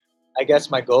I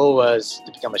guess my goal was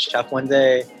to become a chef one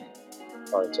day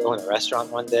or to own a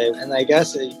restaurant one day. And I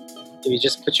guess if you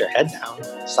just put your head down,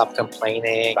 stop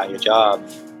complaining about your job,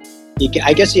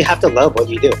 I guess you have to love what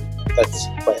you do. That's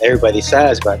what everybody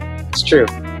says, but it's true.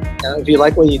 If you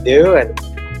like what you do and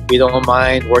you don't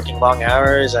mind working long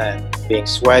hours and being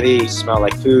sweaty, smell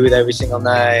like food every single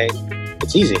night,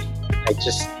 it's easy. I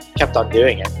just kept on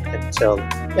doing it until,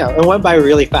 it went by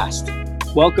really fast.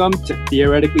 Welcome to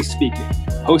Theoretically Speaking,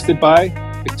 hosted by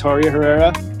Victoria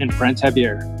Herrera and Brent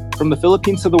Javier. From the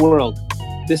Philippines to the world,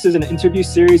 this is an interview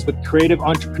series with creative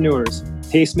entrepreneurs,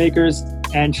 tastemakers,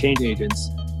 and change agents.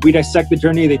 We dissect the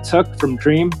journey they took from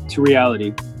dream to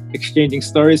reality, exchanging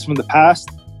stories from the past,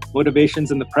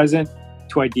 motivations in the present,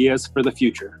 to ideas for the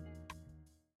future.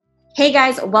 Hey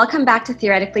guys, welcome back to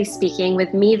Theoretically Speaking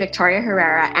with me, Victoria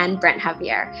Herrera, and Brent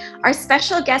Javier. Our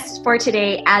special guest for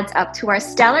today adds up to our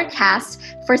stellar cast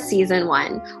for season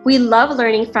 1. We love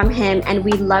learning from him and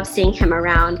we love seeing him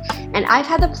around. And I've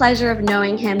had the pleasure of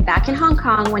knowing him back in Hong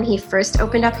Kong when he first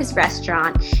opened up his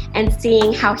restaurant and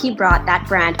seeing how he brought that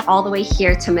brand all the way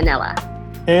here to Manila.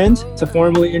 And to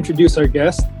formally introduce our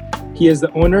guest, he is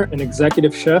the owner and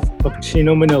executive chef of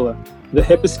Chino Manila, the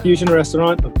hippest fusion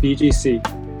restaurant of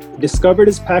BGC. He discovered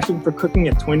his passion for cooking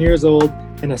at 20 years old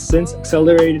and has since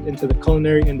accelerated into the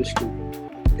culinary industry.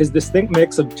 His distinct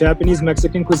mix of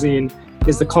Japanese-Mexican cuisine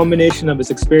is the culmination of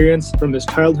his experience from his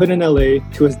childhood in LA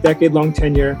to his decade-long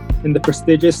tenure in the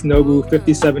prestigious Nobu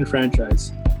 57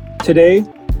 franchise. Today,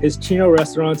 his Chino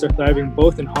restaurants are thriving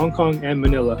both in Hong Kong and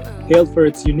Manila, hailed for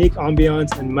its unique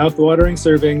ambiance and mouth-watering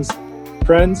servings.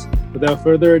 Friends, without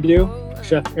further ado,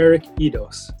 Chef Eric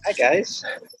Idos. Hi, guys.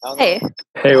 Hey.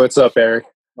 Hey, what's up, Eric?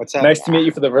 What's up? Nice to meet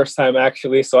you for the first time,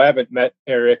 actually. So I haven't met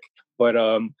Eric, but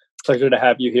pleasure to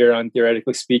have you here on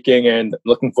Theoretically Speaking, and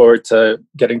looking forward to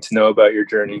getting to know about your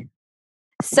journey.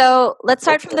 So let's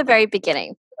start from the very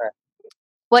beginning. Right.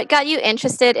 What got you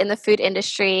interested in the food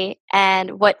industry,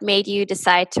 and what made you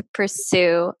decide to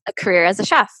pursue a career as a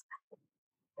chef?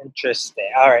 Interesting.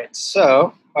 All right.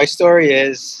 So my story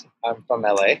is I'm from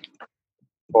LA,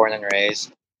 born and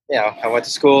raised. I went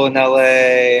to school in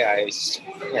LA.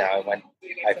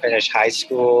 I finished high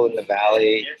school in the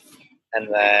Valley, and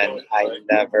then I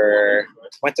never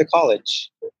went to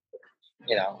college.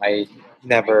 I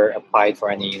never applied for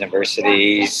any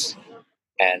universities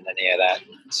and any of that.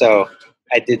 So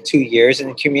I did 2 years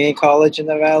in community college in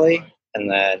the Valley,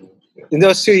 and then in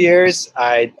those 2 years,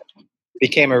 I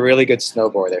became a really good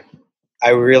snowboarder.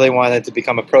 I really wanted to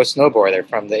become a pro snowboarder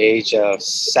from the age of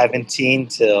 17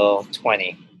 till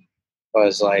 20.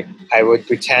 Was like I would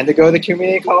pretend to go to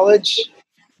community college,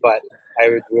 but I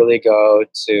would really go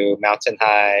to Mountain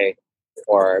High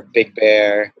or Big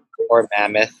Bear or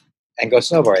Mammoth and go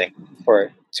snowboarding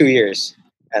for 2 years.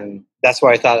 And that's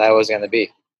what I thought I was going to be.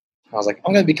 I was like,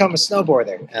 I'm going to become a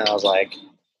snowboarder. And I was like,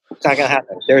 it's not going to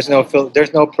happen. There's no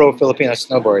pro Filipino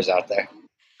snowboarders out there.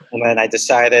 And then I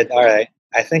decided, all right,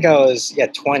 I think I was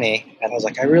 20, and I was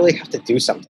like, I really have to do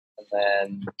something. And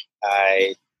then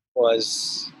I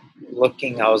was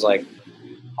looking, I was like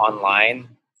online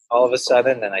all of a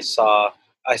sudden, and I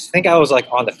think I was like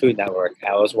on the Food Network.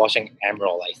 I was watching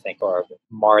Emerald, I think, or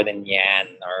Martin Yan,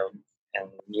 and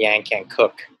Yan Can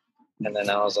Cook. And then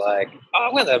I was like,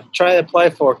 I'm going to try to apply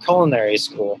for culinary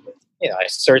school. I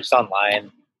searched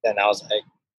online, then I was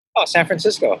like, San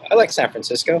Francisco. I like San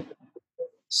Francisco.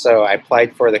 So I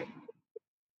applied for the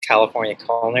California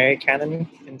Culinary Academy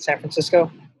in San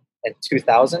Francisco in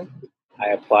 2000. I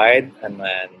applied, and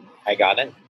then I got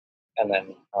in. And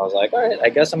then I was like, all right, I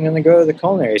guess I'm going to go to the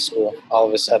culinary school all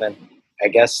of a sudden. I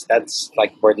guess that's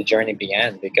like where the journey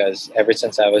began, because ever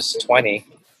since I was 20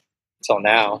 till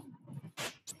now,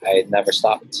 I never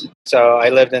stopped. So I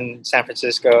lived in San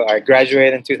Francisco. I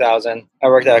graduated in 2000. I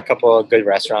worked at a couple of good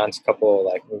restaurants, a couple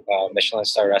like Michelin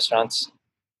star restaurants.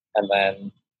 And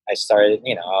then I started,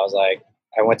 I was like,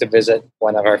 I went to visit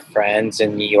one of our friends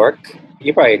in New York.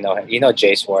 You probably know him. You know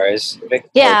Jay Suarez?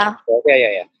 Yeah.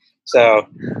 Yeah. So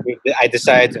I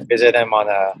decided to visit him on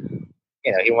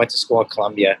he went to school in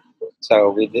Columbia.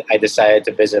 So I decided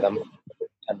to visit him.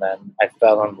 And then I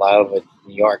fell in love with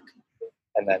New York.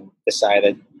 And then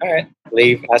decided, all right,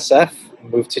 leave SF,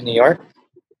 move to New York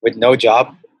with no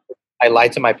job. I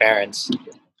lied to my parents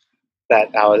that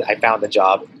I found a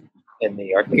job in New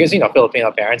York, because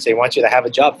Filipino parents, they want you to have a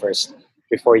job first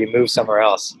before you move somewhere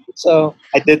else. So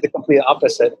I did the complete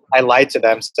opposite. I lied to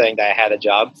them saying that I had a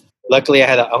job. Luckily, I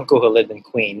had an uncle who lived in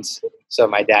Queens. So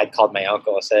my dad called my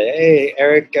uncle and said, hey,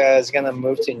 Eric is going to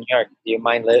move to New York. Do you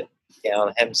mind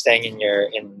him staying in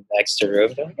the extra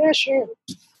room? I'm like, yeah, sure.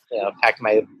 Packed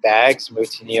my bags,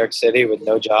 moved to New York City with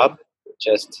no job,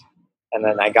 just And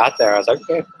then I got there. I was like,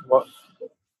 okay, well,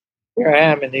 here I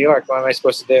am in New York. What am I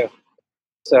supposed to do?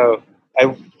 So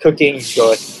cooking.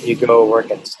 You go work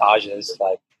at stages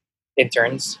like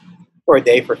interns for a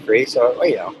day for free. So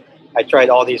I tried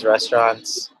all these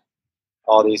restaurants,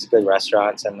 all these good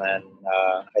restaurants, and then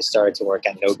I started to work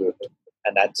at Nobu,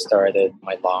 and that started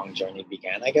my long journey.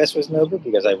 Began, I guess, was Nobu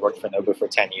because I worked for Nobu for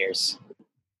 10 years.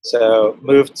 So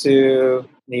moved to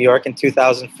New York in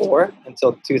 2004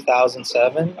 until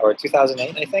 2007 or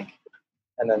 2008, I think,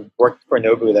 and then worked for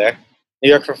Nobu there. New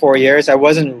York for 4 years. I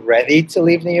wasn't ready to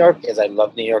leave New York because I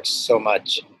love New York so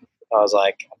much. I was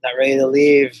like, I'm not ready to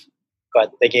leave,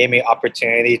 but they gave me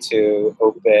opportunity to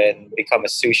become a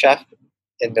sous chef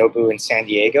in Nobu in San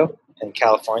Diego in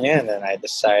California, and then I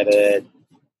decided,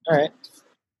 all right,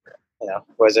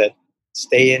 was it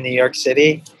stay in New York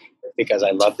City because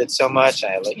I loved it so much.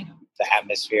 I like the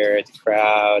atmosphere, the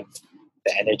crowd,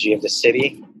 the energy of the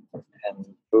city,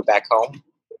 and move back home.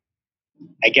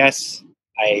 I guess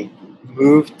I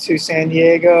moved to San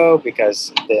Diego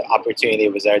because the opportunity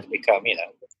was there to become,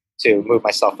 to move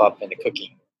myself up in the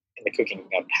cooking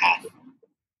path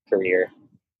career.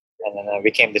 And then I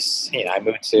became this, I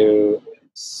moved to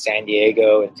San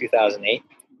Diego in 2008,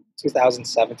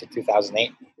 2007 to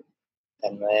 2008.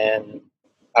 And then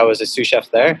I was a sous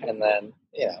chef there. And then,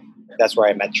 that's where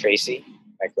I met Tracy,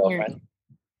 my girlfriend.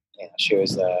 She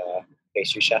was the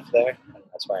pastry chef there. And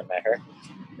that's where I met her.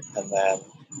 And then,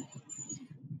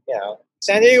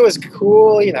 San Diego was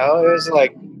cool. It was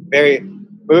like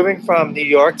moving from New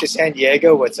York to San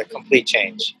Diego was a complete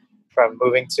change from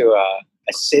moving to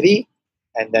a city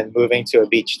and then moving to a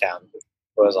beach town. It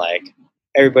was like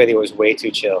everybody was way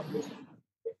too chill.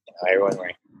 Everyone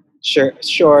wearing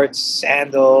shorts,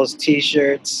 sandals,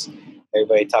 t-shirts.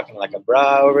 Everybody talking like a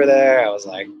bra over there. I was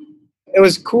like, it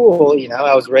was cool.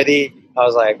 I was ready. I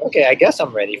was like, okay, I guess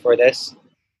I'm ready for this.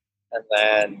 And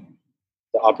then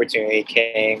the opportunity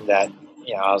came that,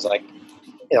 I was like,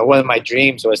 one of my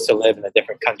dreams was to live in a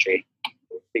different country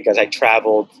because I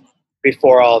traveled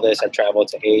before all this. I traveled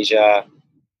to Asia,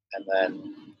 and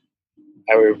then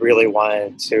I really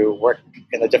wanted to work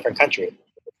in a different country.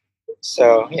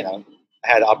 So, I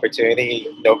had an opportunity.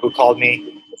 Nobu called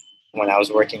me when I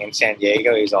was working in San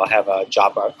Diego. He's I'll have a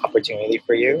job opportunity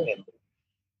for you in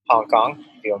Hong Kong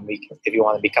if you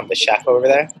want to become the chef over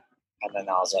there. And then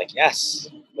I was like, yes,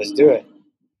 let's do it.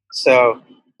 So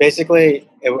basically,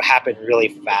 it happened really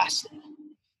fast.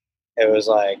 It was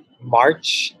like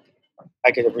March,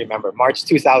 I could remember, March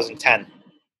 2010.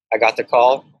 I got the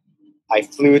call. I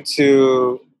flew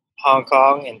to Hong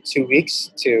Kong in 2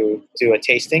 weeks to do a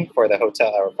tasting for the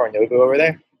hotel or for Nobu over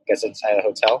there. I guess inside a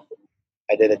hotel.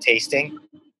 I did a tasting,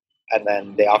 and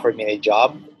then they offered me a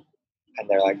job. And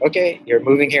they're like, okay, you're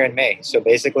moving here in May. So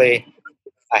basically,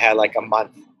 I had like a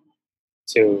month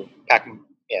to pack.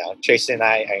 Tracy and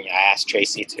I asked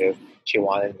Tracy she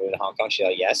wanted to move to Hong Kong. She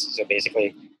said yes. So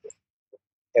basically,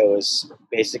 it was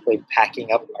basically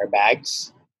packing up our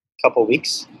bags a couple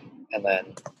weeks and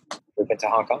then moving to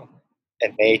Hong Kong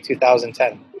in May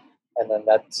 2010. And then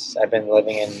I've been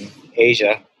living in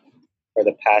Asia for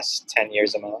the past 10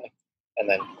 years of my life. And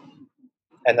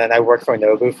then I worked for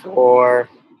Nobu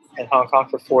in Hong Kong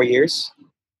for 4 years.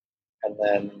 And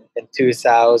then in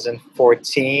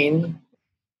 2014,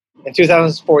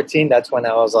 that's when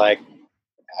I was like,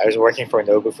 I was working for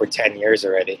Nobu for 10 years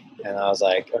already. And I was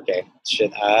like, okay,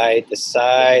 should I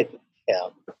decide,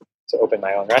 to open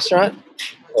my own restaurant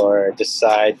or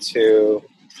decide to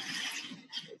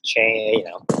change,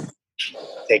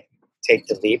 take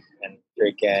the leap and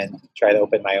freaking try to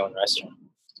open my own restaurant?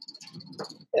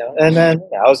 And then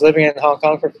I was living in Hong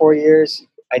Kong for 4 years.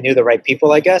 I knew the right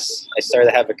people, I guess. I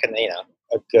started to have a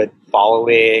good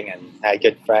following and had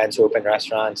good friends who opened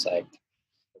restaurants like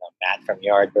Matt from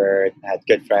Yardbird. I had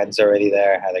good friends already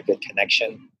there, had a good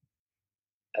connection.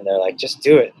 And they're like, just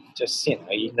do it. Just,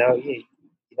 you know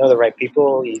the right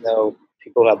people,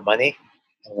 people who have money.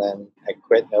 And then I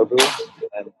quit Nobu,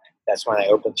 and that's when I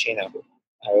opened Chino.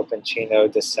 I opened Chino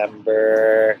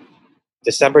December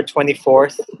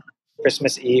 24th,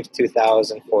 Christmas Eve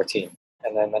 2014.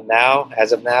 And then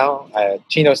as of now,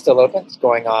 Chino's still open. It's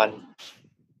going on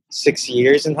 6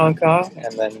 years in Hong Kong.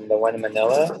 And then the one in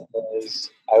Manila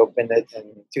I opened it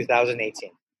in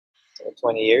 2018. So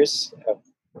 20 years of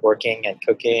working and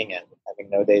cooking and having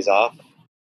no days off.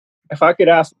 If I could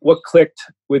ask what clicked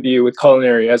with you with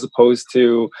culinary as opposed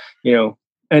to,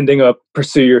 ending up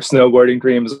pursue your snowboarding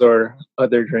dreams or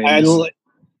other dreams? I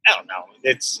don't know.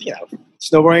 It's,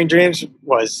 snowboarding dreams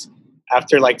was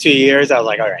after like 2 years, I was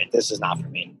like, all right, this is not for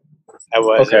me. I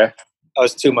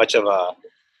was too much of a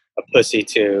pussy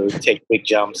to take big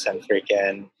jumps and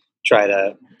freaking try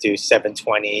to do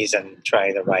 720s and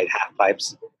try to ride half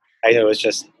pipes. I know it was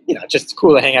just, just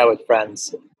cool to hang out with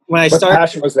friends. When I What started,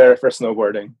 passion was there for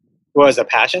snowboarding? was a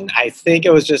passion. I think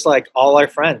it was just like all our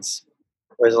friends.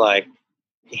 It was like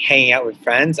hanging out with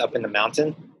friends up in the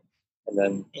mountain, and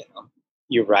then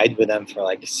you ride with them for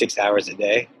like 6 hours a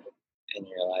day, and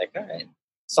you're like, all right.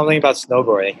 Something about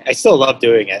snowboarding. I still love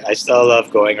doing it. I still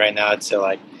love going right now to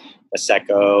like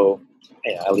Niseko,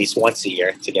 at least once a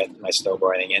year to get my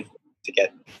snowboarding in, to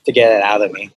get it out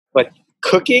of me. But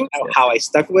cooking, how I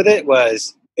stuck with it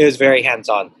was very hands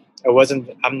on. It wasn't.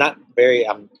 I'm not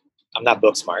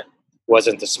book smart.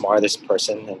 Wasn't the smartest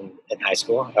person in high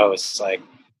school. I was like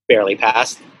barely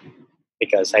passed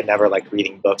because I never liked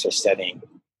reading books or studying.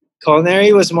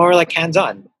 Culinary was more like hands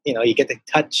on. You get to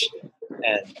touch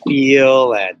and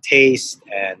feel and taste,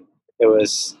 and it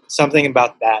was something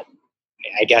about that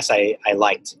I guess I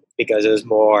liked, because it was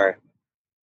more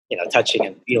touching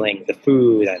and feeling the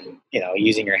food and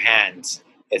using your hands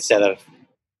instead of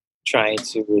trying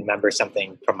to remember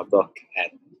something from a book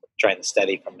and trying to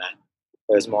study from that.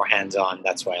 It was more hands on.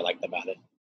 That's what I liked about it.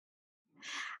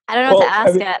 I don't know what to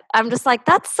ask yet. I'm just like,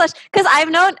 that's such, because I've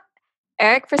known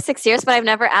Eric for 6 years, but I've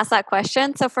never asked that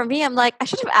question. So for me, I'm like, I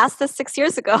should have asked this 6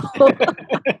 years ago.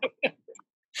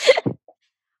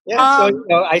 Yeah,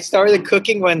 so I started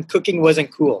cooking when cooking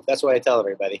wasn't cool. That's what I tell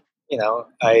everybody.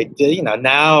 I did.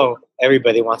 Now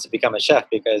everybody wants to become a chef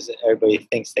because everybody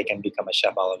thinks they can become a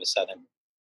chef all of a sudden.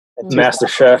 Master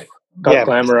Chef got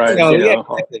glamorized.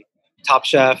 Exactly. Top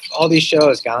Chef, all these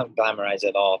shows glamorize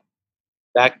it all.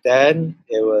 Back then,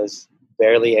 it was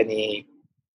barely any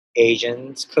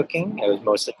Asians cooking. It was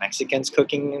mostly Mexicans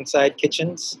cooking inside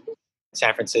kitchens. In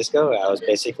San Francisco, I was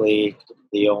basically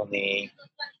the only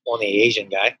Asian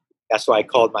guy. That's why I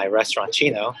called my restaurant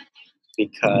Chino,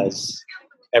 because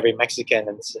every Mexican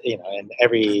and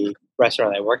every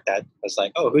restaurant I worked at was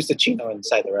like, oh, who's the Chino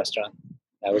inside the restaurant?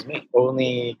 That was me.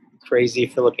 Only crazy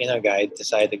Filipino guy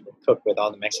decided to cook with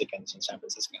all the Mexicans in San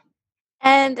Francisco.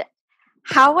 And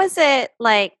how was it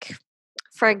like,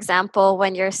 for example,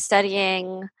 when you're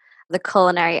studying the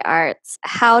culinary arts,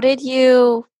 how did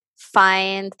you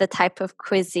find the type of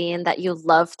cuisine that you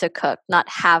love to cook, not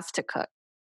have to cook?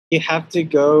 You have to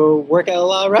go work at a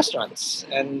lot of restaurants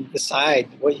and decide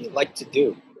what you like to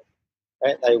do.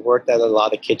 Right? I worked at a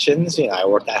lot of kitchens. I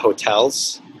worked at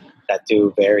hotels that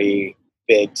do very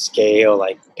big scale,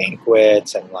 like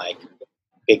banquets and like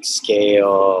big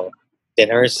scale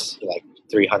dinners, like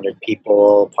 300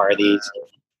 people parties.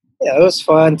 It was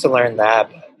fun to learn that,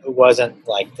 but it wasn't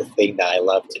like the thing that I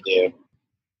love to do.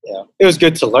 It was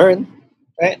good to learn,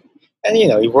 right? And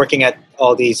you're working at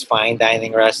all these fine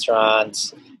dining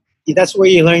restaurants. That's where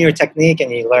you learn your technique,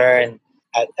 and you learn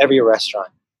at every restaurant.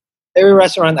 Every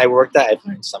restaurant I worked at, I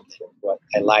learned something, what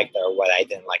I liked or what I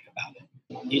didn't like about it.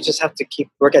 You just have to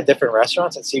work at different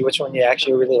restaurants and see which one you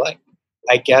actually really like.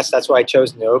 I guess that's why I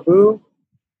chose Nobu,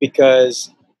 because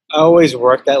I always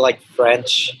worked at like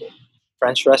French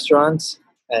restaurants,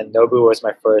 and Nobu was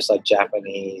my first like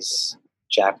Japanese,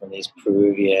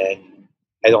 Peruvian.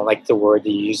 I don't like the word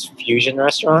they use, fusion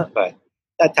restaurant, but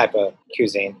that type of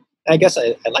cuisine. And I guess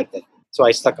I liked it, so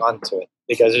I stuck on to it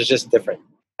because it was just different.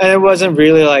 And it wasn't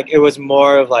really like, it was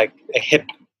more of like a hip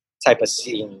type of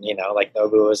scene, like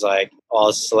Nobu was like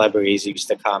all celebrities used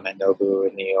to come at Nobu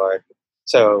in New York.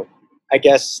 So I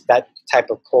guess that type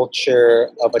of culture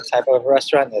of a type of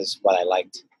restaurant is what I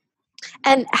liked.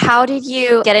 And how did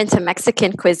you get into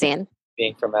Mexican cuisine?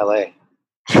 Being from LA.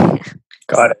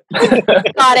 Got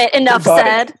it. Got it. Enough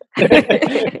said.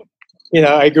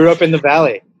 I grew up in the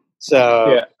Valley.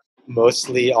 So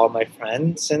mostly all my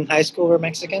friends in high school were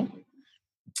Mexican.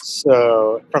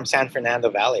 So from San Fernando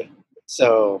Valley.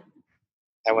 So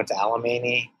I went to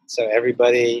Alamany. So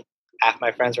half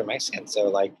my friends were Mexican. So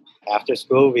like after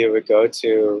school, we would go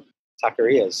to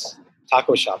taquerias,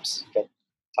 taco shops, get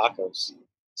tacos.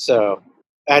 So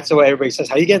that's what everybody says.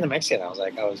 How you get into Mexican? I was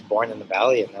like, I was born in the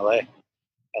Valley in LA,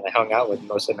 and I hung out with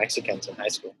mostly Mexicans in high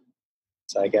school.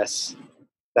 So I guess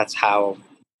that's how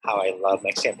I love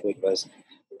Mexican food, was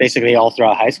basically all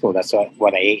throughout high school. That's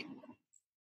what I ate.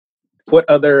 What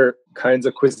other kinds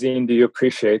of cuisine do you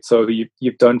appreciate? So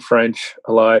you've done French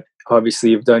a lot. Obviously,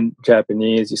 you've done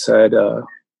Japanese. You said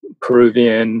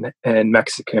Peruvian and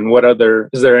Mexican.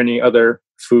 Is there any other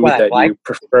food that you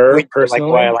prefer personally?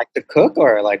 Like what I like to cook,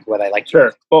 or like what I like to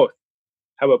Sure, both.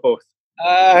 How about both?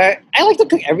 I like to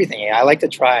cook everything. I like to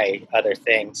try other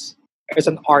things. There's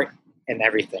an art in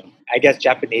everything. I guess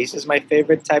Japanese is my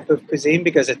favorite type of cuisine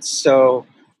because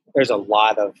there's a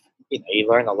lot of, you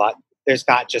learn a lot. There's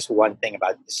not just one thing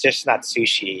about it. It's just not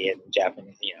sushi in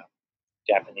Japanese,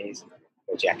 Japanese.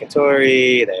 There's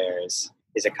yakitori. There's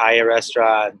izakaya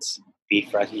restaurants,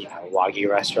 wagyu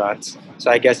restaurants.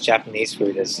 So I guess Japanese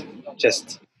food is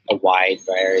just a wide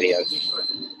variety of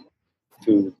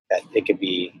food that it could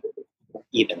be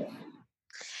eaten.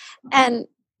 And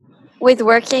with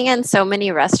working in so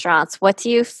many restaurants, what do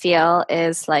you feel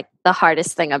is like the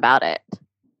hardest thing about it?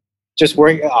 Just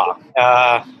working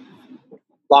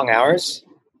long hours.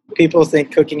 People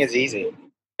think cooking is easy.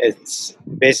 It's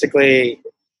basically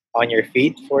on your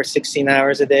feet for 16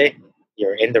 hours a day.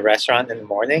 You're in the restaurant in the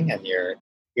morning, and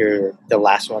you're the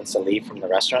last ones to leave from the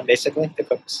restaurant, basically, the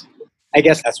cooks. I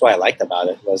guess that's what I liked about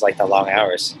it, was like the long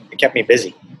hours. It kept me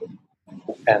busy,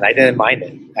 and I didn't mind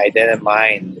it. I didn't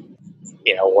mind,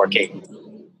 working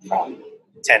from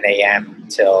 10 a.m.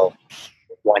 till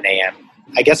 1 a.m.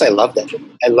 I guess I loved it.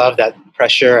 I love that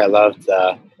pressure. I love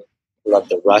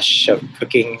the rush of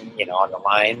cooking, on the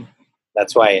line.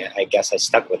 That's why I guess I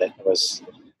stuck with it.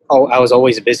 I was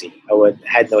always busy.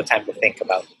 Had no time to think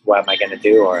about what am I going to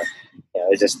do, or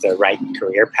is this the right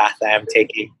career path that I'm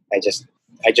taking? I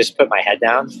just put my head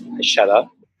down, I shut up,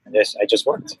 and I just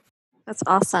worked. That's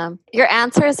awesome. Your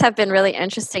answers have been really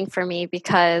interesting for me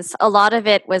because a lot of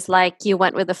it was like you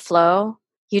went with the flow.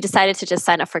 You decided to just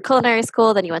sign up for culinary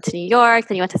school, then you went to New York,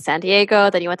 then you went to San Diego,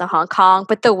 then you went to Hong Kong.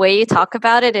 But the way you talk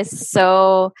about it is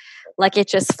so like it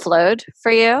just flowed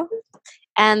for you.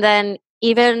 And then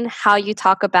even how you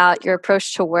talk about your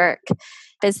approach to work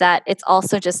is that it's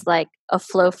also just like a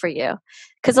flow for you.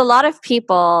 Because a lot of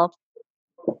people,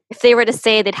 if they were to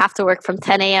say they'd have to work from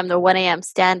 10 a.m. to 1 a.m.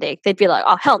 standing, they'd be like,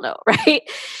 oh, hell no, right?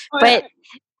 Oh,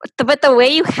 but the way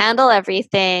you handle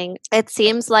everything, it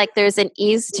seems like there's an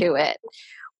ease to it.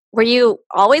 Were you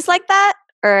always like that?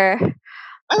 Or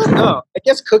I don't know. I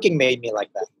guess cooking made me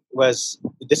like that, was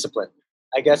the discipline.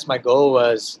 I guess my goal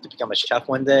was to become a chef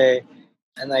one day.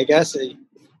 And I guess if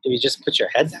you just put your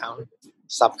head down,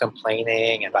 stop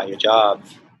complaining about your job,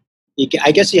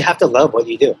 I guess you have to love what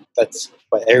you do. That's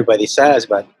what everybody says,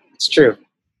 but it's true.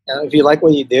 If you like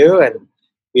what you do and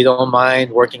you don't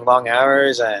mind working long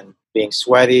hours and being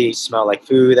sweaty, smell like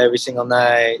food every single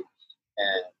night,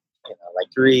 and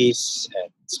like grease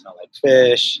and smell like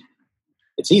fish,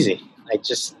 it's easy. I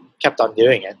just kept on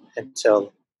doing it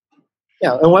until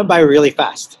it went by really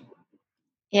fast.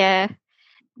 yeah.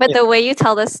 But the way you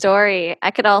tell the story,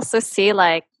 I could also see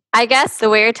like, I guess the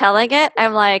way you're telling it,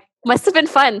 I'm like, must have been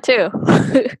fun too.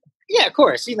 Yeah, of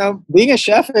course. Being a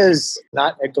chef is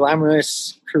not a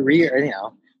glamorous career,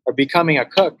 or becoming a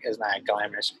cook is not a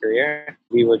glamorous career.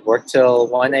 We would work till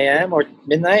 1 a.m. or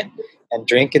midnight and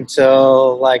drink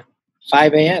until like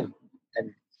 5 a.m.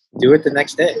 and do it the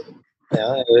next day.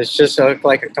 It was just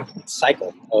like a complete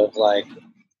cycle of like,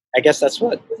 I guess that's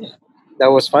what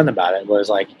that was fun about it, was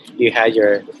like you had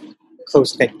your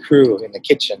close-knit crew in the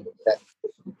kitchen that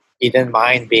you didn't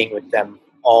mind being with them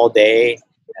all day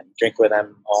and drink with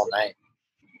them all night.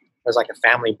 It was like a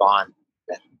family bond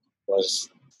that was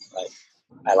like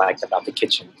I liked about the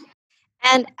kitchen.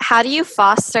 And how do you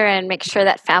foster and make sure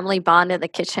that family bond in the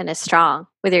kitchen is strong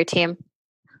with your team?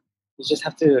 You just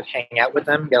have to hang out with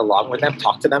them, get along with them,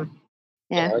 talk to them,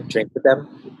 drink with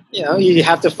them. You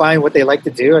have to find what they like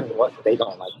to do and what they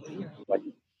don't like to do.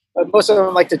 But most of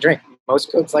them like to drink.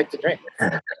 Most cooks like to drink.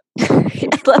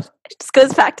 It just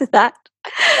goes back to that.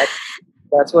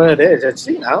 That's what it is. It's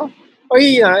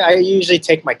I usually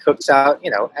take my cooks out.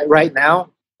 Right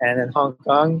now and in Hong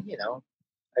Kong,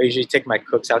 I usually take my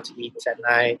cooks out to eat at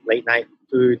night, late night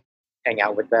food, hang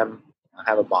out with them,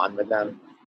 have a bond with them.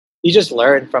 You just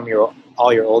learn from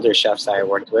all your older chefs that I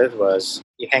worked with, was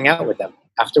you hang out with them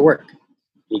after work.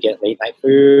 You get late night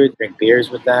food, drink beers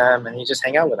with them, and you just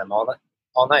hang out with them all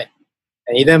night.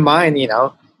 And you didn't mind,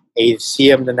 you see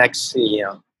them the next,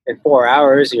 in 4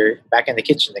 hours, you're back in the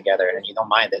kitchen together and you don't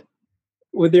mind it.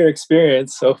 With your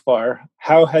experience so far,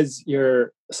 how has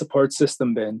your support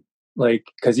system been? Like,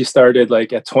 because you started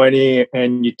like at 20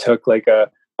 and you took like a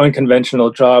unconventional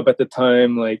job at the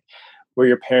time, like were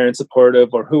your parents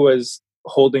supportive, or who was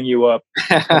holding you up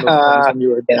when you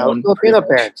were down? Filipino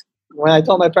parents. When I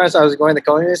told my parents I was going to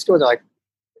culinary school, they're like,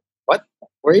 "What?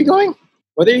 Where are you going?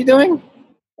 What are you doing?"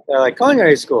 They're like,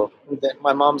 "Culinary school."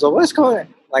 My mom's like, "What's culinary?"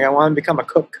 Like, I want to become a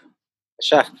cook, a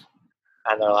chef.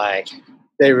 And they're like,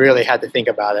 they really had to think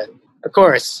about it. Of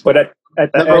course. But at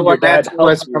the end, your dad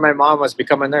was for my mom was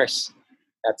become a nurse.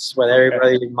 That's what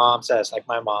everybody's mom says. Like,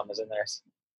 my mom is a nurse.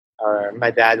 Or my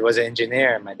dad was an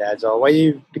engineer. My dad's all, "Why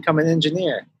you become an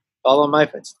engineer? Follow my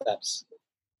footsteps."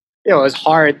 It was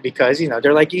hard because,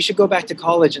 they're like, "You should go back to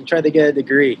college and try to get a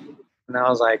degree." And I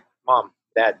was like, "Mom,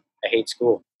 Dad, I hate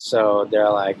school. So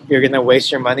they're like, you're gonna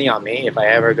waste your money on me if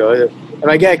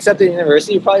I get accepted to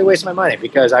university, you probably waste my money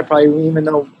because I probably wouldn't even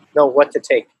know what to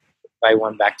take if I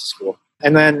went back to school.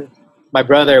 And then my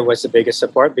brother was the biggest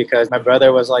support because my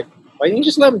brother was like, why don't you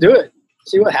just let him do it?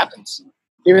 See what happens.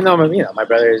 Even though, my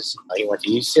brother's, he went to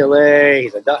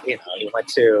UCLA, he went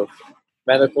to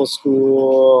medical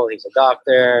school, he's a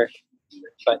doctor,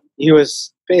 but he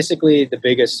was basically the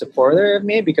biggest supporter of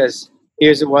me because he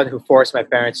was the one who forced my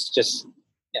parents to just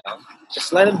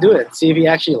let him do it, see if he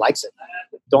actually likes it.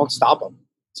 Don't stop him.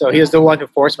 So he was the one who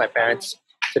forced my parents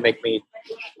to make me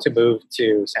to move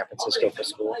to San Francisco for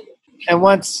school. And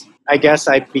once I guess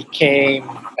I became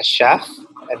a chef,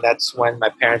 and that's when my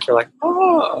parents were like,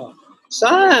 "Oh,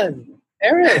 son,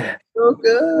 Eric, so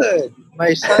good.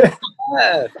 My son's a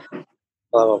chef."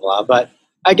 Blah blah blah. But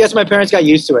I guess my parents got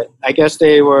used to it. I guess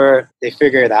they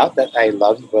figured out that I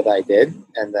loved what I did,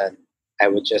 and then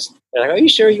they're like, "Are you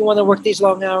sure you want to work these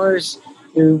long hours?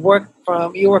 You work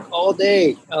all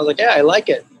day." I was like, "Yeah, I like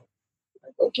it."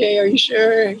 Like, okay, are you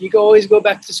sure? You can always go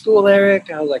back to school, Eric.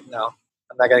 I was like, "No,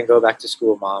 I'm not gonna go back to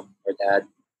school, Mom or Dad."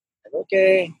 Like,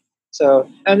 okay. So,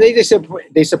 and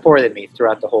they supported me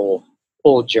throughout the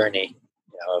whole journey.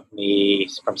 Of me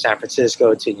from San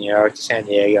Francisco to New York to San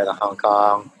Diego to Hong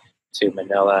Kong to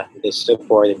Manila. They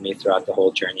supported me throughout the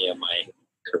whole journey of my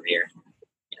career.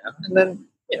 And then,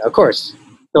 of course,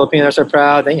 Filipinos are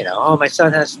proud that, oh, my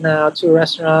son has now 2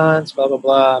 restaurants, blah, blah,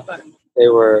 blah. But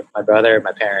my brother,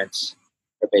 my parents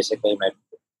were basically my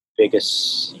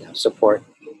biggest support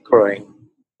going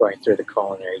through the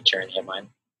culinary journey of mine.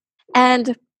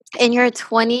 And in your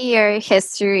 20-year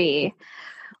history,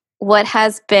 what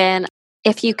has been,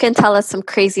 if you can tell us some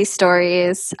crazy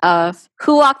stories of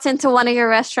who walked into one of your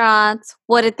restaurants,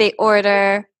 what did they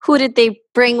order, who did they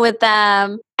bring with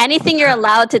them, anything you're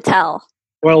allowed to tell.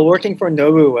 Well, working for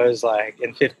Nobu was like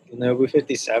in Nobu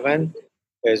 57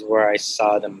 is where I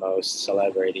saw the most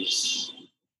celebrities.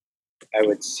 I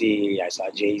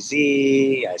saw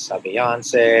Jay-Z, I saw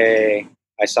Beyonce,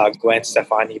 I saw Gwen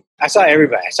Stefani. I saw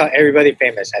everybody. I saw everybody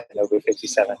famous at Nobu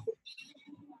 57.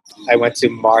 I went to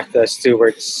Martha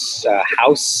Stewart's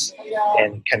house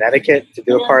in Connecticut to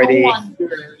do a party.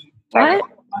 What?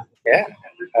 Yeah,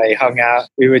 I hung out.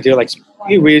 We would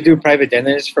do private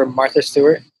dinners for Martha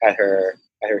Stewart at her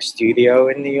studio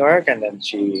in New York, and then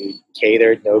she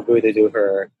catered Nobu to do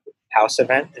her house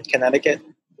event in Connecticut.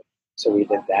 So we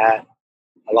did that.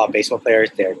 A lot of baseball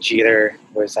players there. Jeter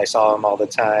I saw him all the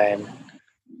time.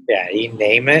 Yeah, you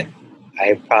name it.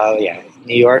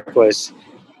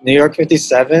 New York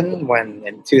 57 when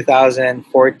in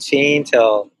 2014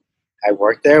 till I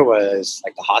worked there was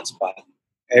like the hot spot.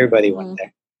 Everybody went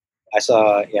there. I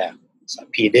saw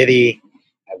P. Diddy.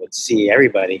 I would see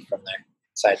everybody from there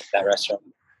inside that restaurant.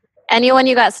 Anyone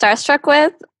you got starstruck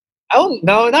with? Oh,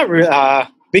 no, not really.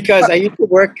 Because I used to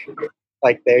work,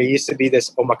 like there used to be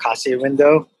this omakase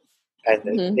window and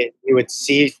you would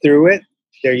see through it.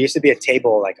 There used to be a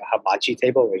table, like a hibachi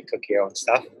table where you cook your own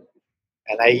stuff.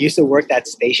 And I used to work that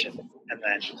station, and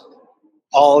then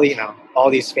all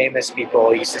these famous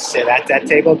people used to sit at that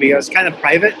table because it was kind of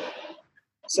private.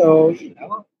 So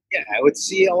I would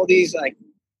see all these I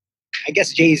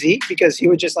guess Jay-Z because he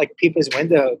would just peep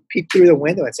through the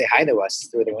window and say hi to us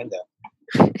through the window.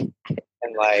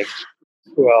 And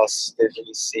who else did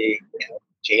you see?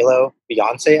 J-Lo,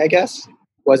 Beyonce, I guess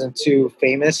wasn't too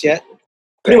famous yet.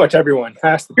 Pretty much everyone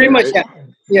has to. Pretty much, yeah.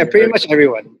 Yeah, pretty much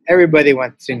everyone. Everybody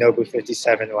went to Nobu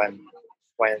 57 when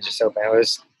it just opened. It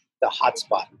was the hot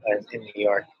spot in New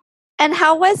York. And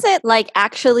how was it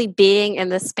actually being in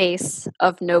the space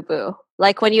of Nobu?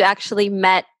 Like when you actually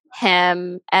met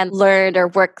him and learned or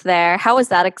worked there, how was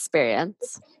that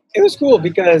experience? It was cool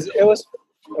because it was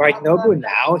like Nobu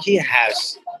now, he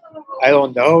has, I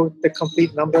don't know the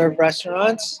complete number of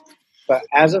restaurants, but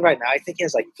as of right now, I think he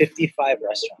has 55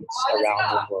 restaurants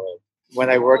around the world. When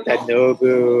I worked at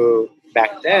Nobu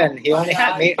back then, he only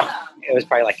had it was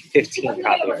probably 15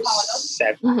 probably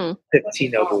or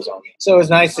 15 Nobus only. So it was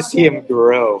nice to see him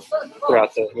grow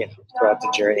throughout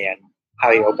the journey and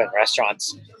how he opened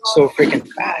restaurants so freaking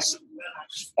fast.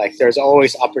 There's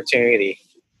always opportunity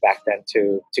back then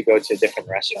to go to a different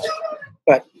restaurant.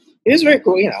 But he was very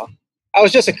cool, I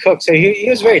was just a cook, so he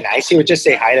was very nice. He would just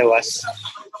say hi to us.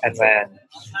 And then,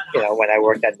 when I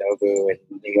worked at Nobu in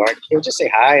New York, he would just say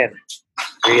hi and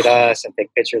greet us and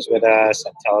take pictures with us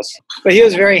and tell us. But he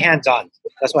was very hands-on.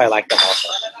 That's why I liked him also.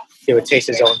 He would taste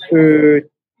his own food.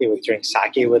 He would drink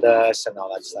sake with us and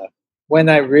all that stuff. When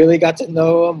I really got to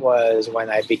know him was when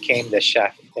I became the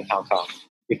chef in Hong Kong,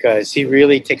 because he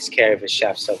really takes care of his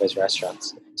chefs of his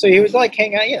restaurants. So he would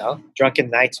hang out, drunken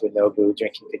nights with Nobu,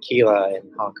 drinking tequila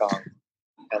in Hong Kong.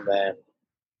 And then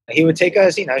he would take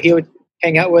us, he would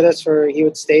hang out with us he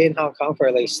would stay in Hong Kong for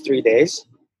at least 3 days.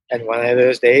 And one of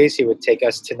those days, he would take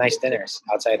us to nice dinners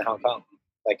outside Hong Kong.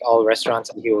 Like all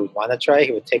restaurants that he would want to try,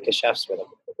 he would take the chefs with him.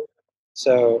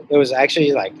 So it was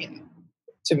actually like,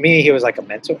 to me, he was like a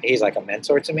mentor. He's like a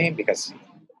mentor to me because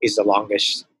he's the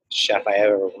longest chef I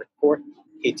ever worked for.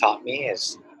 He taught me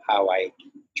is how I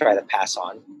try to pass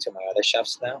on to my other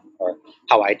chefs now, or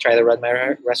how I try to run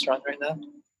my restaurant right now.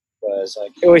 Was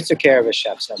like he always took care of his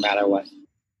chefs no matter what.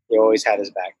 He always had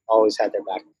his back, always had their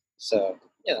back. So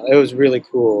it was really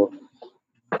cool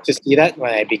to see that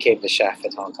when I became the chef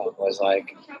at Hong Kong.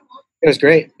 It was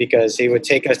great because he would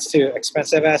take us to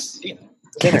expensive ass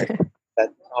dinner. That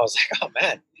I was like, oh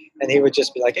man, and he would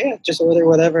just be like, yeah, just order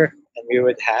whatever, and we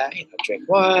would have drink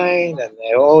wine, and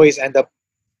they always end up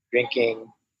drinking.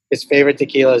 His favorite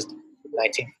tequila is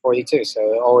 1942,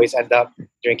 so we always end up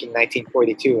drinking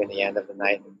 1942 in the end of the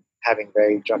night and having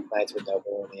very drunk nights with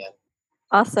Nobu in the end.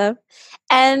 Awesome.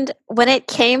 And when it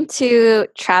came to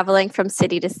traveling from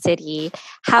city to city,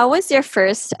 how was your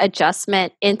first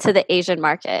adjustment into the Asian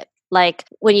market? Like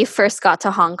when you first got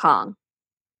to Hong Kong?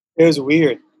 It was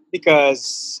weird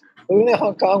because moving to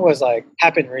Hong Kong was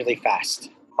happened really fast.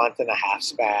 Month and a half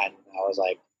span. I was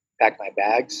packed my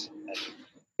bags, and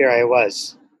here I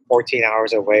was, 14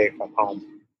 hours away from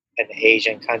home, an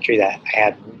Asian country that I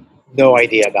had no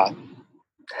idea about.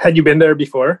 Had you been there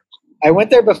before? I went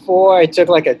there before. I did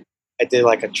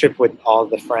a trip with all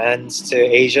the friends to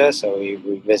Asia. So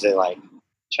we visit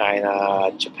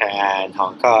China, Japan,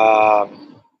 Hong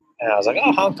Kong. And I was like,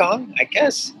 oh, Hong Kong, I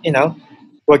guess.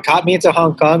 What got me into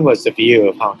Hong Kong was the view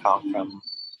of Hong Kong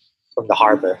from the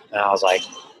harbor. And I was like,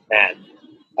 man,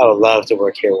 I would love to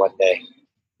work here one day.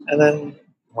 And then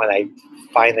when I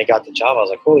finally got the job, I was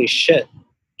like, holy shit,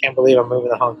 can't believe I'm moving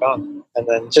to Hong Kong. And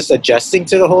then just adjusting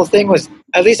to the whole thing was,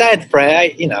 at least I had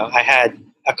I had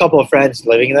a couple of friends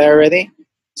living there already.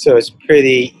 So it's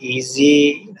pretty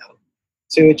easy,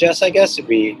 to adjust, I guess.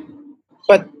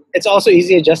 But it's also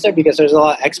easy to adjust there because there's a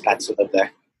lot of expats who live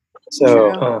there.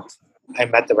 So I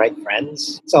met the right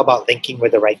friends. It's all about linking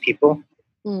with the right people.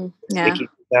 Yeah.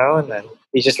 And then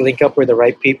you just link up with the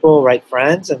right people, right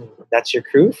friends, and that's your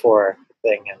crew for the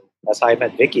thing. And that's how I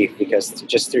met Vicky, because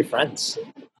just through friends.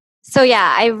 So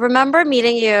yeah, I remember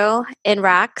meeting you in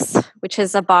Rax, which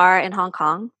is a bar in Hong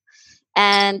Kong.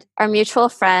 And our mutual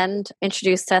friend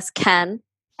introduced us, Ken.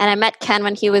 And I met Ken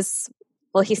when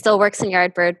he still works in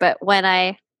Yardbird, but when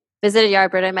I visited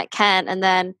Yardbird, I met Ken, and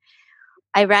then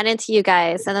I ran into you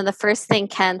guys. And then the first thing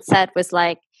Ken said was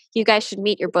you guys should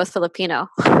meet, you're both Filipino.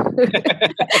 Do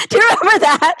you remember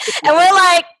that? And we're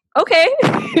like, okay.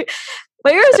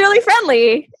 But you're really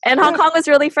friendly. And Hong Kong was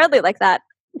really friendly like that.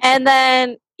 And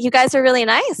then you guys are really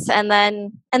nice. And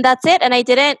that's it. And I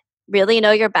didn't really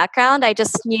know your background. I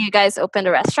just knew you guys opened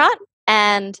a restaurant.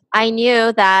 And I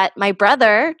knew that my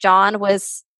brother, John,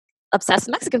 was obsessed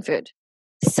with Mexican food.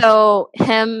 So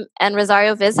him and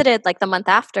Rosario visited the month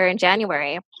after in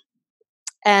January.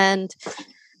 And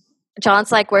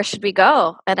John's like, where should we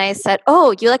go? And I said,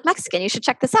 oh, you like Mexican? You should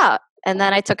check this out. And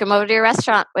then I took him over to your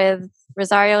restaurant with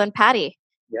Rosario and Patty,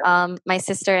 my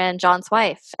sister and John's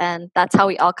wife. And that's how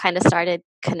we all kind of started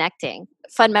connecting.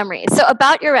 Fun memories. So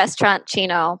about your restaurant,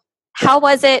 Chino, how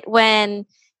was it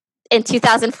in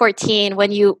 2014,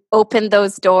 when you opened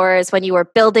those doors, when you were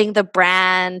building the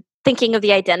brand, thinking of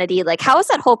the identity? How was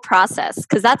that whole process?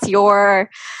 Because that's your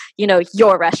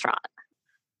restaurant.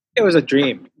 It was a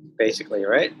dream, basically,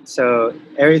 right? So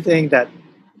everything that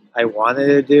I wanted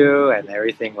to do and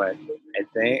everything what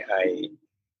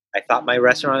I thought my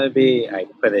restaurant would be, I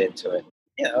put it into it.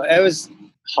 It was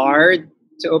hard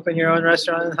to open your own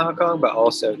restaurant in Hong Kong, but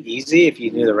also easy if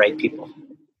you knew the right people.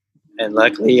 And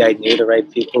luckily, I knew the right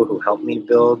people who helped me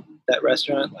build that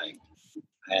restaurant. I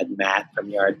had Matt from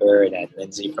Yardbird, I had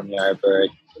Lindsay from Yardbird.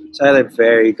 So I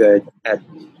had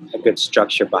a good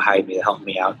structure behind me to help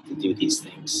me out to do these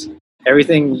things.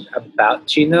 Everything about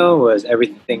Chino was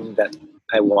everything that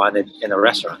I wanted in a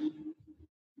restaurant.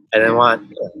 I didn't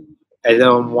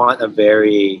want a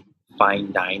very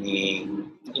fine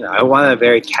dining. I wanted a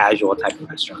very casual type of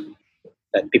restaurant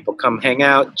that people come hang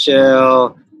out,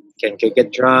 chill, can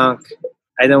get drunk.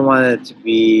 I don't want it to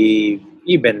be.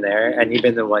 You've been there, and you've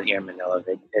been the one here in Manila.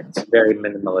 It's very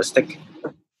minimalistic.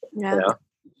 Yeah.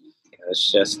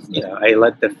 It's just I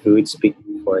let the food speak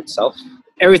for itself.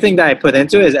 Everything that I put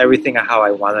into it is everything how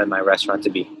I wanted my restaurant to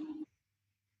be.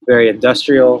 Very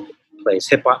industrial. Plays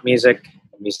hip hop music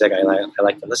I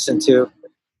like to listen to.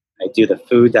 I do the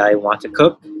food that I want to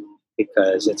cook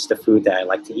because it's the food that I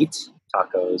like to eat.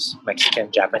 Tacos,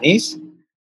 Mexican, Japanese.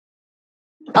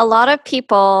 A lot of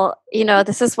people,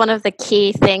 this is one of the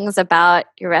key things about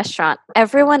your restaurant.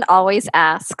 Everyone always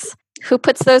asks, who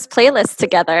puts those playlists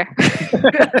together?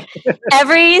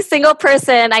 Every single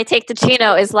person I take to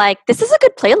Chino is like, this is a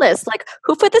good playlist. Like,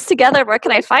 who put this together? Where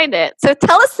can I find it? So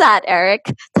tell us that,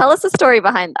 Eric. Tell us the story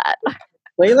behind that.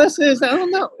 Playlist is, I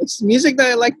don't know. It's music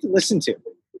that I like to listen to.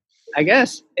 I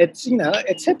guess it's,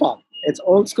 it's hip hop. It's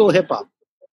old school hip hop.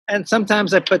 And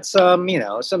sometimes I put some,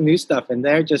 some new stuff in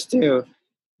there just to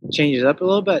change it up a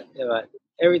little bit. But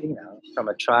everything, from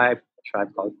a Tribe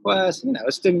Called Quest,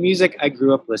 it's the music I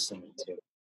grew up listening to.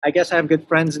 I guess I have good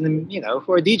friends in the,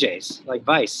 who are DJs like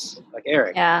Vice, like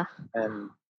Eric. Yeah. And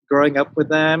growing up with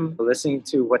them, listening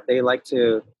to what they like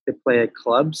to play at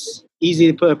clubs,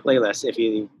 easy to put a playlist if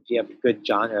you have a good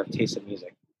genre of taste of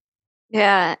music.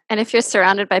 Yeah. And if you're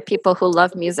surrounded by people who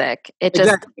love music, it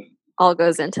just all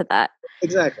goes into that.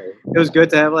 Exactly. It was good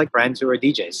to have like friends who are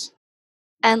DJs.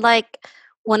 And like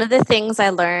one of the things I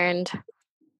learned,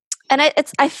 and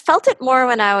I felt it more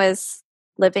when I was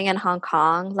living in Hong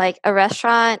Kong, like a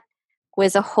restaurant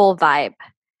was a whole vibe,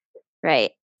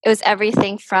 right? It was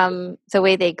everything from the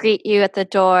way they greet you at the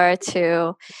door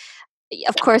to,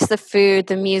 of course, the food,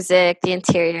 the music, the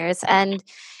interiors. And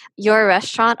your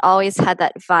restaurant always had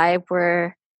that vibe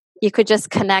where you could just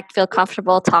connect, feel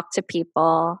comfortable, talk to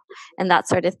people, and that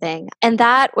sort of thing. And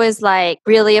that was like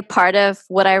really a part of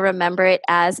what I remember it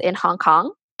as in Hong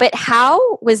Kong. But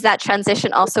how was that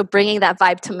transition also bringing that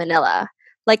vibe to Manila?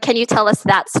 Like, can you tell us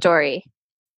that story?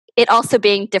 It also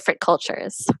being different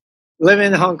cultures. Living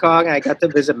in Hong Kong, I got to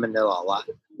visit Manila a lot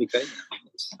because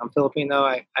I'm Filipino.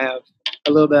 I have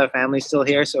a little bit of family still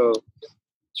here. So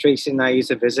Tracy and I used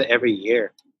to visit every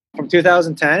year. From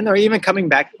 2010, or even coming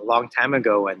back a long time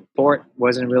ago when port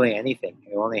wasn't really anything.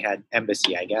 It only had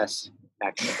embassy, I guess,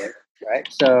 back in the day, right?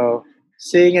 So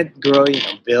seeing it grow,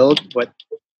 build what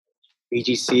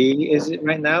BGC is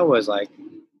right now was like,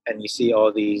 and you see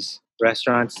all these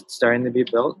restaurants starting to be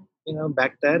built,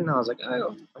 back then I was like,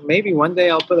 oh, maybe one day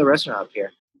I'll put a restaurant up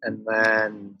here. And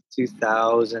then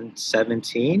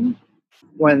 2017,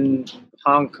 when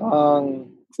Hong Kong,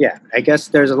 I guess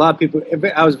there's a lot of people. A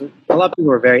lot of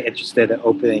people were very interested in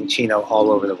opening Chino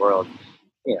all over the world.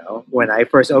 When I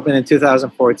first opened in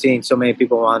 2014, so many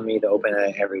people wanted me to open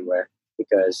it everywhere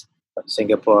because from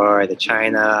Singapore to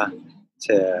China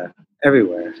to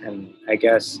everywhere. And I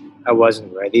guess I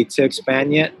wasn't ready to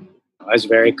expand yet. I was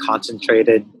very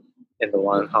concentrated in the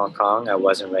one in Hong Kong. I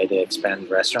wasn't ready to expand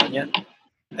the restaurant yet.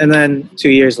 And then 2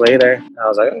 years later, I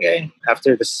was like, okay,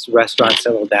 after this restaurant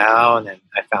settled down and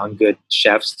I found good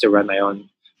chefs to run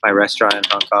my restaurant in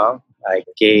Hong Kong, I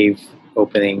gave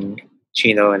opening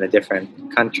Chino in a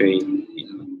different country.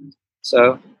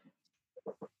 So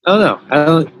I don't know. I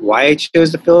don't know why I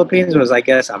chose the Philippines. Was I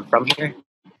guess I'm from here.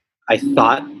 I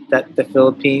thought that the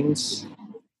Philippines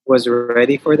was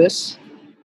ready for this.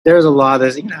 There's a lot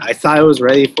of I thought I was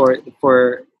ready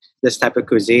for this type of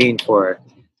cuisine, for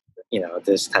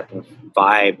this type of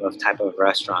vibe of type of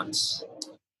restaurants.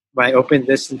 When I opened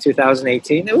this in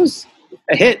 2018, it was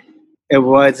a hit. It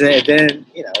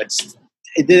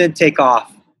didn't take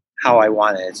off how I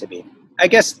wanted it to be. I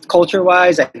guess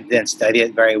culture-wise, I didn't study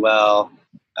it very well.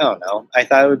 I don't know. I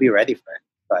thought I would be ready for it,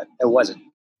 but it wasn't.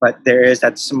 But there is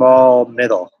that small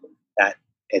middle that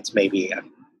it's maybe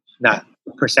not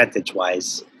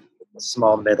percentage-wise,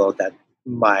 small middle that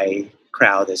my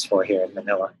crowd is for here in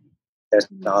Manila. There's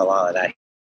not a lot of that.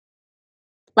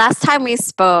 Last time we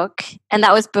spoke, and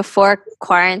that was before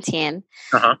quarantine,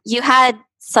 you had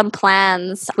some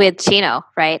plans with Chino,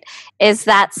 right? Is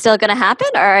that still going to happen,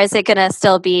 or is it going to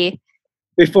still be?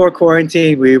 Before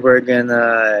quarantine, we were going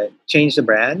to change the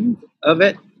brand of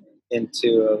it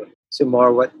into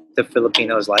more what the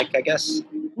Filipinos like, I guess.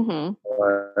 Mm-hmm.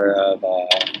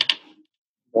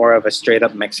 More of a straight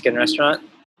up Mexican restaurant.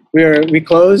 We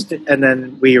closed and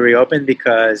then we reopened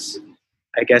because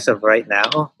I guess of right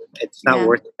now it's not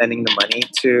worth spending the money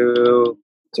to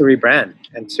rebrand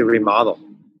and to remodel.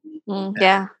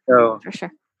 Yeah, so for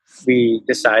sure. We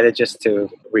decided just to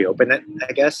reopen it,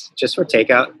 I guess, just for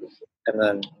takeout. And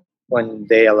then when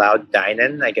they allowed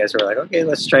dine-in, I guess we're like, okay,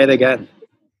 let's try it again.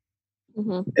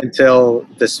 Until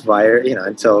this virus,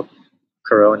 until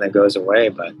Corona goes away.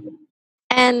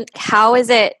 And how is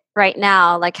it right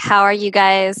now? Like, how are you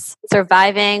guys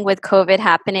surviving with COVID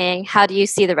happening? How do you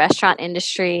see the restaurant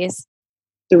industries?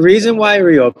 The reason why I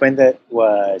reopened it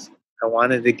was I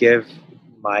wanted to give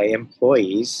my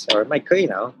employees or my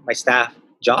staff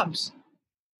jobs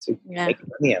to make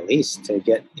money, at least to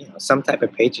get some type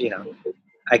of paycheck.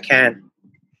 I can't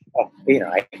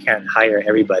hire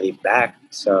everybody back,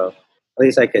 so at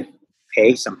least I could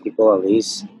pay some people at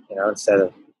least instead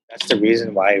of That's the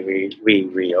reason why we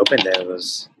reopened it,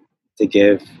 was to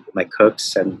give my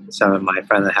cooks and some of my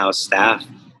front of the house staff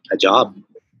a job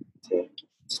to,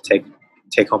 to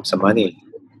take home some money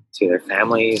to their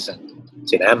families and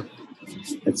to them,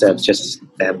 instead of just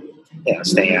them,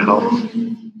 staying at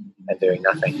home and doing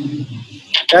nothing.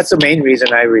 That's the main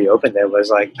reason I reopened it. Was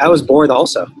like I was bored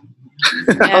also.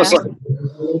 I was like,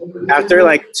 after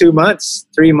like 2 months,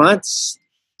 3 months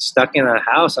stuck in a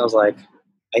house, I was like,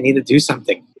 I need to do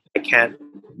something. I can't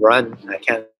run. I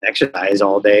can't exercise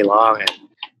all day long and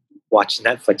watch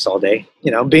Netflix all day.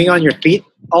 Being on your feet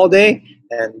all day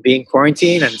and being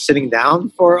quarantined and sitting down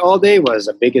for all day was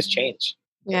the biggest change.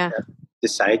 Yeah.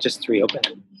 Decided just to reopen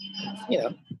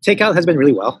it. Takeout has been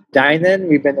really well. Dine-in,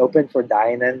 we've been open for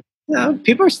dine-in.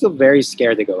 People are still very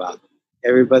scared to go out.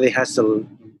 Everybody has to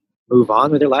move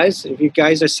on with their lives. If you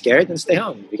guys are scared, then stay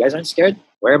home. If you guys aren't scared,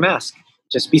 wear a mask.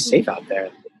 Just be safe out there.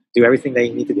 Do everything that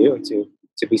you need to do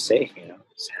to be safe.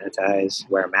 Sanitize,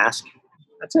 wear a mask.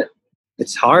 That's it.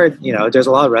 It's hard. There's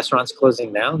a lot of restaurants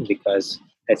closing down because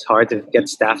it's hard to get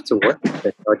staff to work.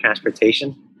 There's no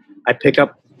transportation. I pick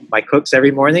up my cooks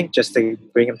every morning just to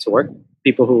bring them to work.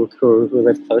 People who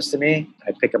live close to me,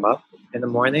 I pick them up in the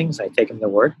mornings. I take them to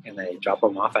work and I drop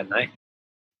them off at night.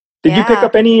 Did you pick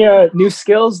up any new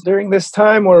skills during this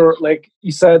time, or like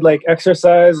you said, like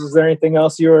exercise? Is there anything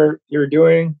else you were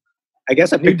doing? I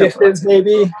guess I new picked dishes,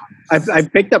 maybe. I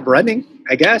picked up running.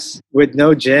 I guess with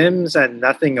no gyms and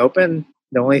nothing open,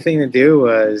 the only thing to do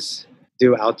was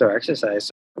do outdoor exercise.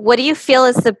 What do you feel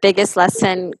is the biggest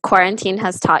lesson quarantine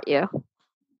has taught you?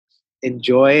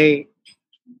 Enjoy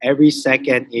every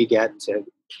second you get to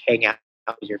hang out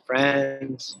with your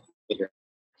friends, with your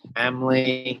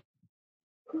family,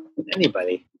 with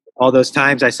anybody. All those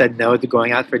times I said no to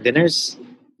going out for dinners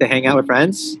to hang out with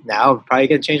friends, now I'm probably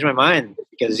going to change my mind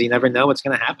because you never know what's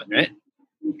going to happen, right?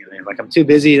 Like, I'm too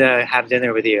busy to have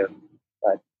dinner with you.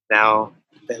 But now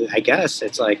I guess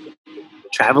it's like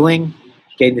traveling,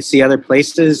 getting to see other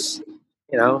places,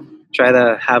 try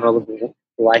to have a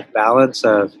life balance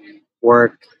of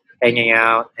work, hanging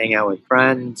out with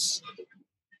friends,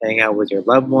 hang out with your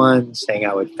loved ones, hang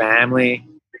out with family.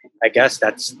 I guess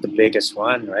that's the biggest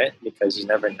one, right? Because you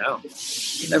never know.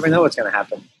 You never know what's going to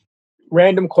happen.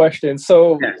 Random question.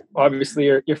 So obviously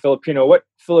you're Filipino. What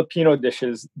Filipino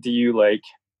dishes do you like?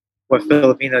 What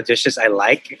Filipino dishes I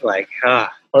like?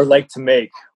 Or like to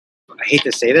make? I hate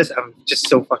to say this. I'm just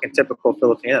so fucking typical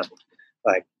Filipino.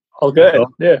 Like, oh, good.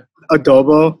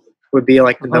 Adobo would be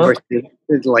like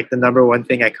the number one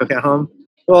thing I cook at home.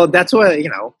 Well, that's what,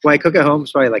 when I cook at home,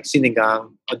 it's probably like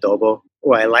sinigang, adobo.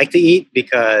 What I like to eat,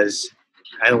 because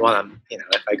I don't want to,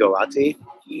 if I go out to eat,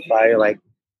 probably like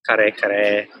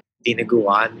kare,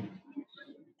 dinuguan.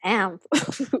 Damn.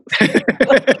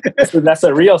 So that's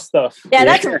the real stuff. Yeah,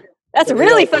 that's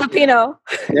really Filipino.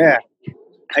 Yeah.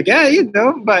 I guess,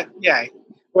 but yeah,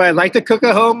 what I like to cook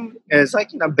at home is like,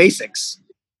 basics.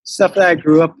 Stuff that I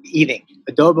grew up eating.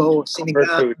 Adobo,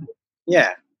 sinigang.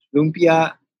 Yeah.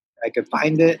 Lumpia. I could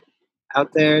find it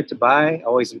out there to buy.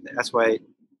 That's why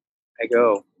I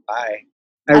go buy.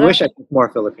 I wish I cooked more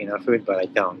Filipino food, but I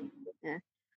don't. Yeah.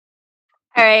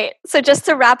 All right. So just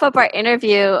to wrap up our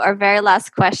interview, our very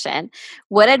last question,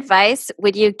 what advice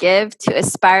would you give to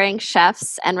aspiring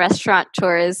chefs and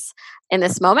restaurateurs in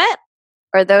this moment,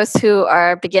 or those who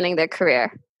are beginning their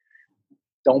career?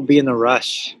 Don't be in a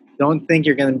rush. Don't think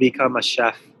you're going to become a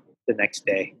chef the next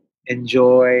day.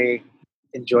 Enjoy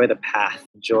the path.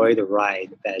 Enjoy the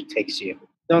ride that it takes you.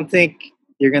 Don't think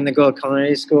you're going to go to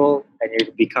culinary school and you're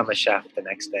going to become a chef the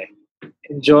next day.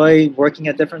 Enjoy working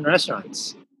at different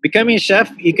restaurants. Becoming a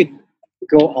chef, you could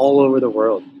go all over the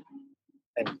world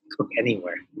and cook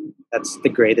anywhere. That's the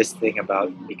greatest thing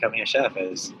about becoming a chef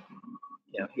is,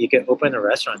 you can open a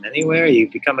restaurant anywhere. You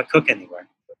become a cook anywhere.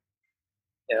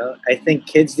 I think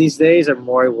kids these days are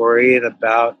more worried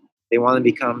about, they want to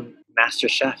become master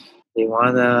chef. They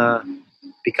want to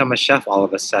become a chef all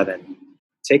of a sudden.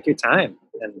 Take your time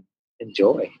and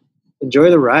enjoy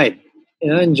the ride.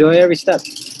 Enjoy every step.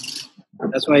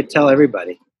 That's why I tell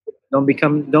everybody, don't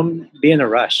be in a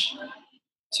rush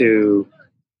to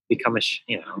become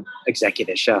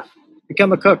executive chef.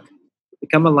 Become a cook.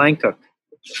 Become a line cook.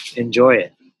 Enjoy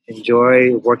it.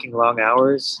 Enjoy working long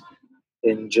hours.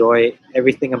 Enjoy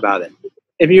everything about it.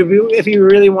 If you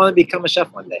really want to become a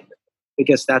chef one day,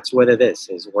 because that's what it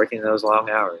is working those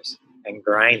long hours and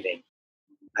grinding.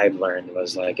 I've learned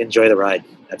was like, enjoy the ride.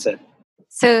 That's it.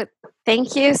 So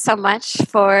thank you so much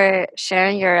for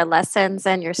sharing your lessons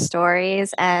and your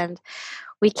stories. And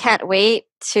we can't wait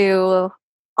to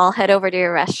all head over to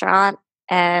your restaurant.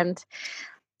 And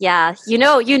yeah, you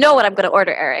know what I'm going to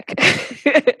order, Eric.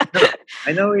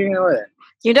 I know you know it.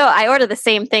 You know, I ordered the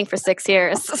same thing for 6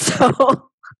 years. So,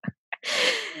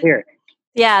 Here.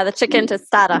 yeah, the chicken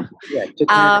tostada. Yeah, chicken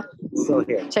and egg. Still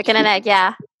here. Chicken and egg,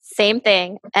 yeah. Same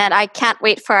thing. And I can't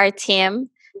wait for our team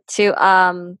to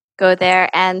go there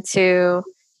and to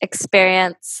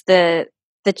experience the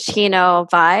Chino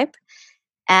vibe.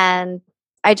 And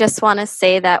I just want to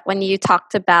say that when you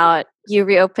talked about you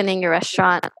reopening your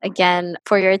restaurant again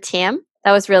for your team,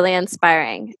 that was really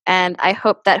inspiring. And I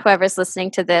hope that whoever's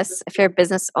listening to this, if you're a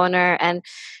business owner and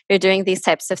you're doing these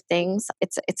types of things,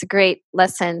 it's a great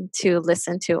lesson to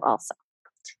listen to also.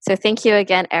 So thank you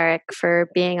again, Eric, for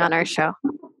being on our show.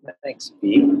 Thanks,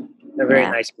 B. Very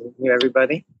nice meeting you,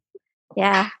 everybody.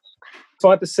 Yeah. Just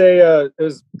want to say it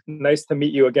was nice to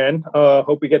meet you again.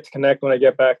 Hope we get to connect when I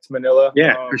get back to Manila.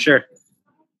 Yeah, for sure.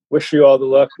 Wish you all the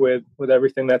luck with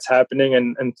everything that's happening,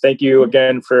 and thank you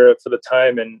again for the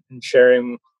time and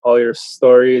sharing all your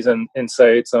stories and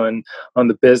insights on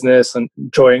the business and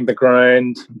enjoying the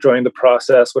grind, enjoying the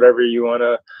process, whatever you want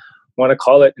to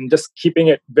call it, and just keeping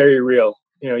it very real.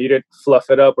 You know, you didn't fluff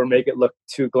it up or make it look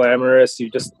too glamorous. You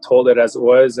just told it as it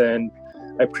was, and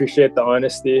I appreciate the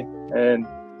honesty, and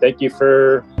thank you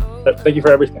for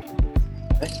everything.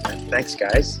 Thanks,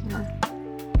 guys.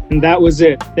 And that was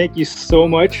it. Thank you so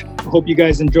much. I hope you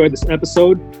guys enjoyed this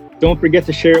episode. Don't forget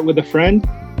to share it with a friend.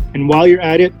 And while you're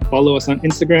at it, follow us on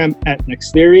Instagram at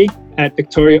NextTheory, at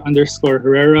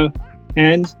Victoria_Herrera,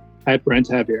 and at Brent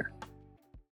Javier.